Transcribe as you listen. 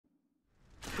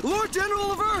Lord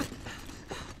General of Earth!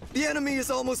 The enemy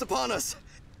is almost upon us.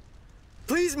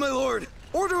 Please, my lord,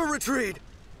 order a retreat.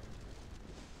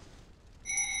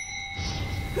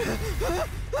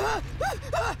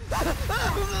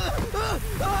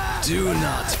 Do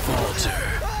not falter,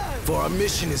 for our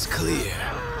mission is clear.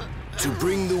 To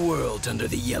bring the world under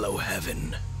the yellow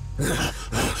heaven.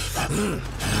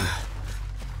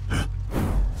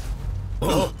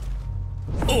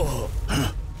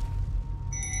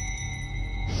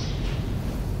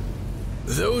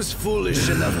 Those foolish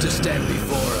enough to stand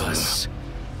before us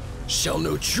shall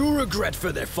know true regret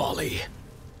for their folly.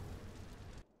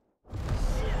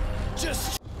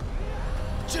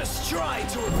 Just try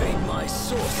to evade my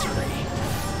sorcery,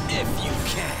 if you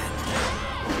can.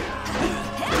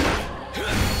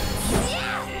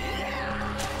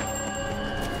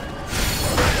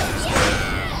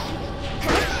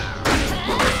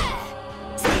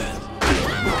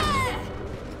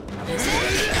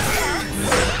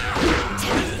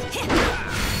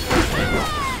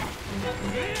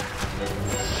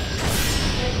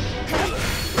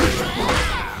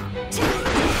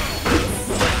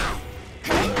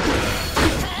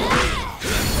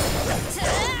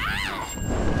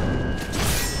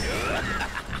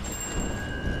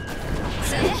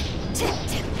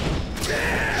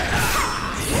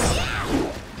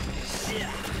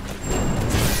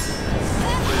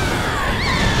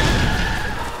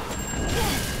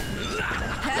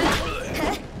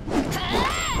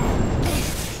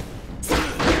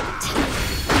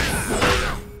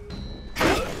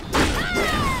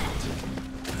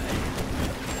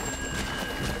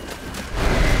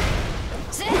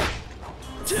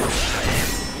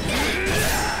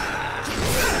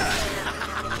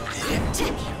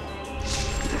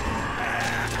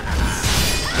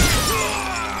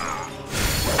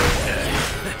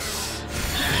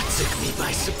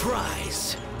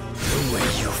 Surprise! The way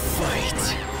you fight.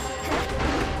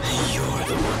 You're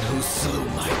the one who slew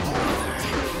my brother.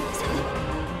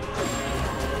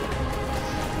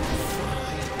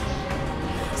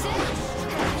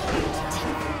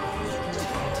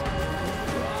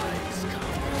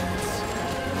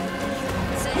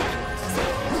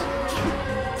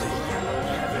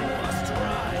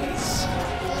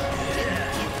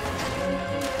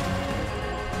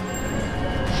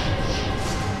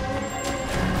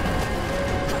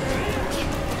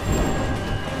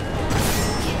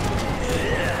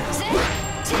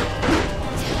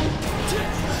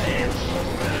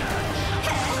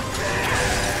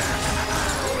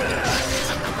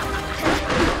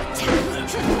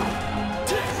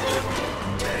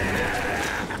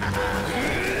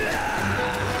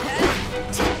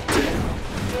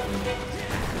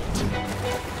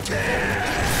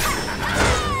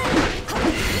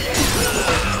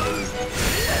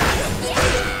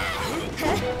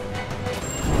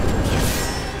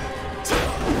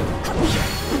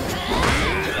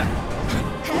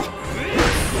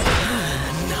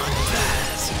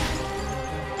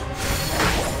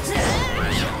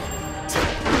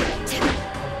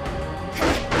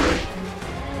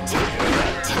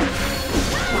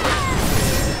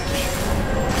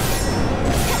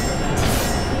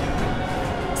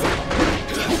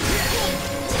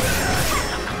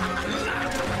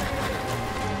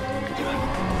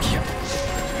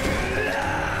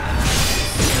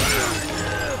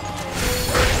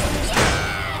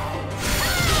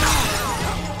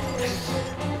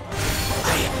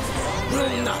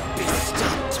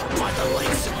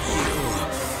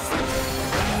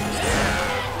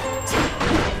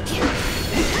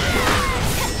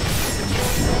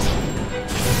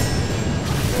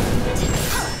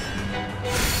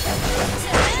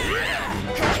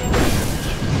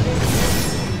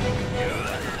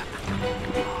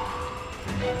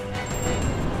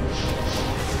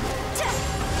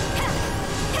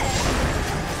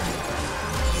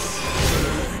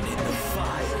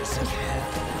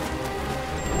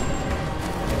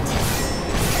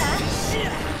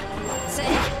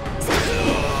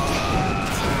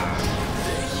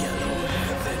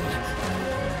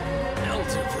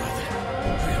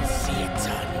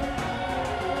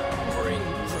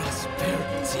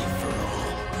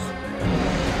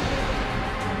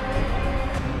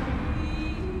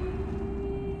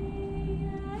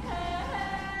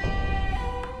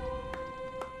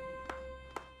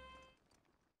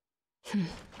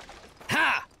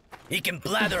 Ha! He can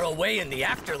blather away in the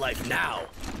afterlife now.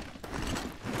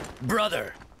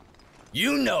 Brother,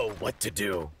 you know what to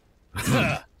do.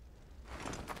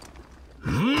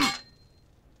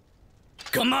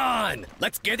 Come on,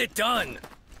 let's get it done.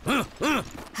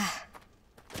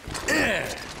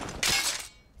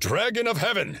 Dragon of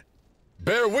Heaven,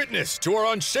 bear witness to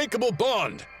our unshakable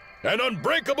bond and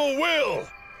unbreakable will!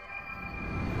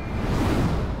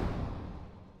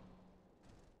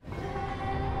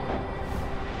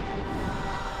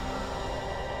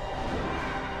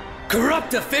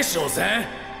 Corrupt officials, eh?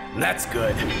 That's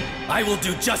good. I will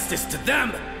do justice to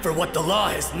them for what the law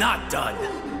has not done.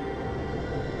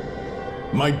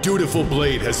 My dutiful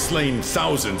blade has slain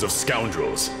thousands of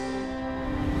scoundrels.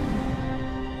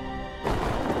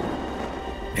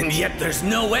 And yet there's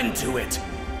no end to it.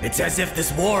 It's as if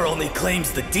this war only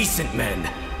claims the decent men,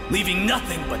 leaving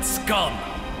nothing but scum.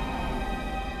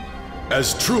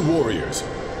 As true warriors,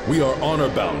 we are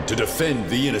honor-bound to defend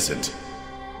the innocent.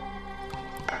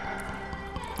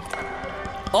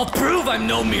 I'll prove I'm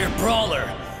no mere brawler.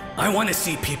 I want to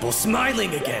see people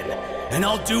smiling again, and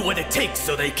I'll do what it takes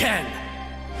so they can.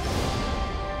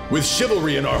 With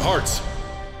chivalry in our hearts,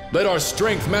 let our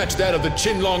strength match that of the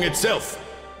Qinlong itself.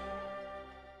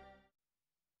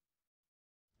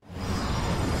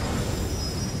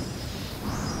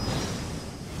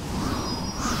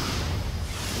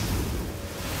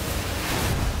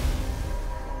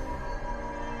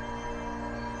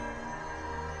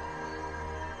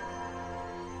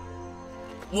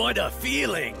 What a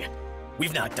feeling!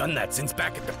 We've not done that since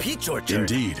back at the peach orchard.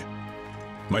 Indeed.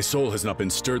 My soul has not been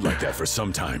stirred like that for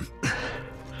some time.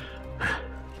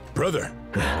 Brother,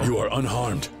 you are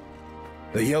unharmed.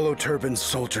 The yellow turbaned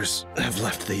soldiers have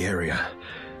left the area.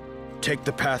 Take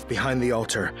the path behind the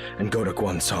altar and go to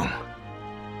Guansong.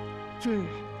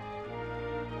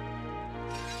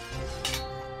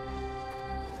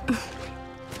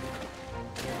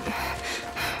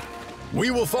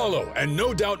 We will follow and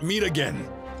no doubt meet again.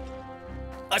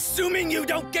 Assuming you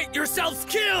don't get yourselves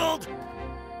killed!